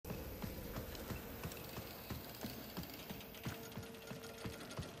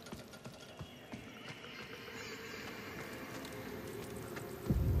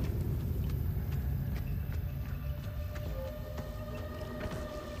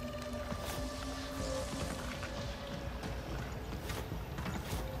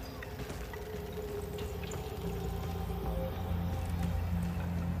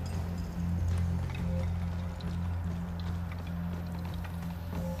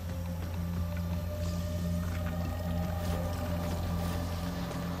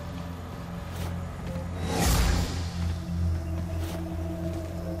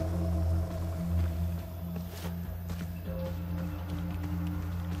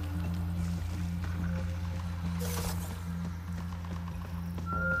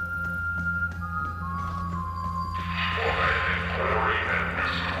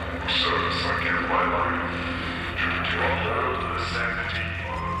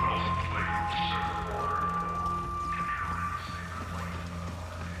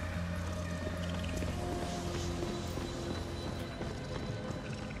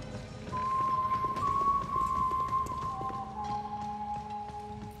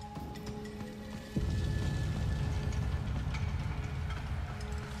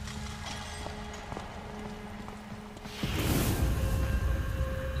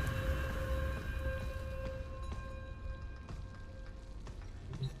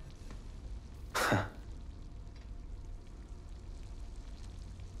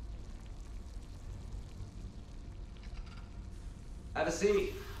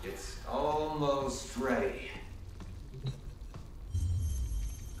see. It's almost ready.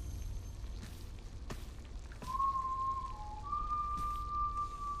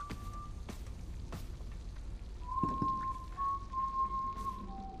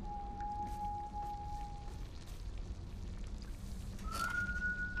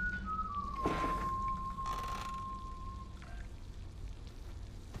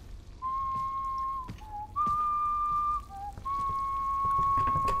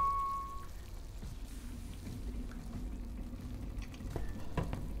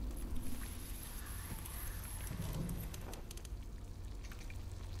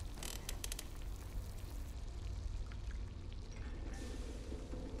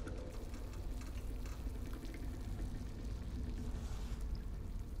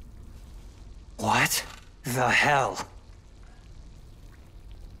 What the hell?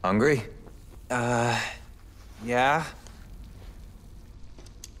 Hungry? Yeah?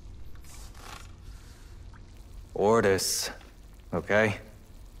 Ordis. Okay?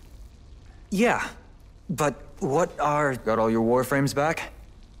 Yeah. But what are... Got all your Warframes back?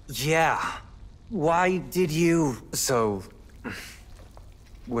 Yeah. Why did you... So...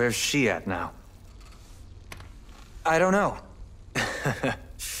 where's she at now? I don't know.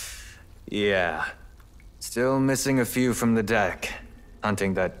 Yeah. Still missing a few from the deck.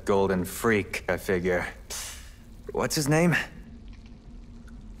 Hunting that golden freak, I figure. What's his name?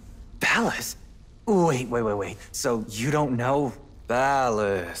 Ballas? Wait. So you don't know?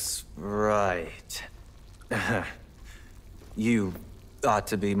 Ballas, right. You ought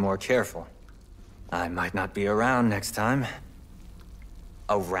to be more careful. I might not be around next time.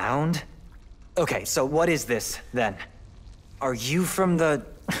 Around? Okay, so what is this, then? Are you from the...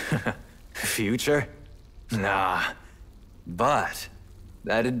 Future? Nah. But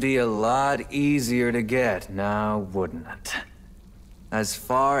that'd be a lot easier to get now, wouldn't it? As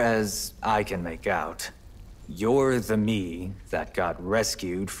far as I can make out, you're the me that got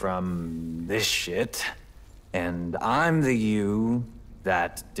rescued from this shit, and I'm the you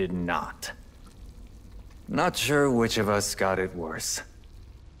that did not. Not sure which of us got it worse.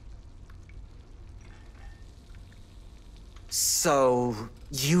 So,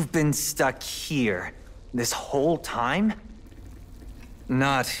 you've been stuck here this whole time?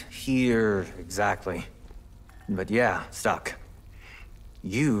 Not here, exactly. But yeah, stuck.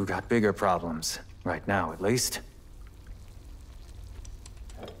 You got bigger problems, right now at least.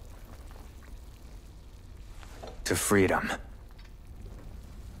 To freedom.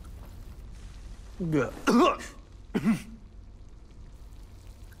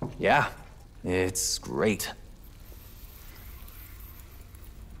 Yeah, it's great.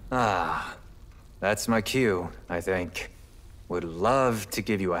 Ah, that's my cue, I think. Would love to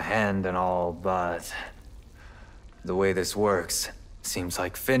give you a hand and all, but... the way this works, seems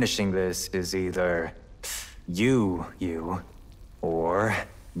like finishing this is either... you, or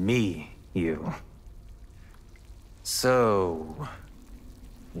me, you. So...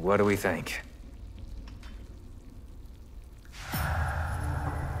 what do we think?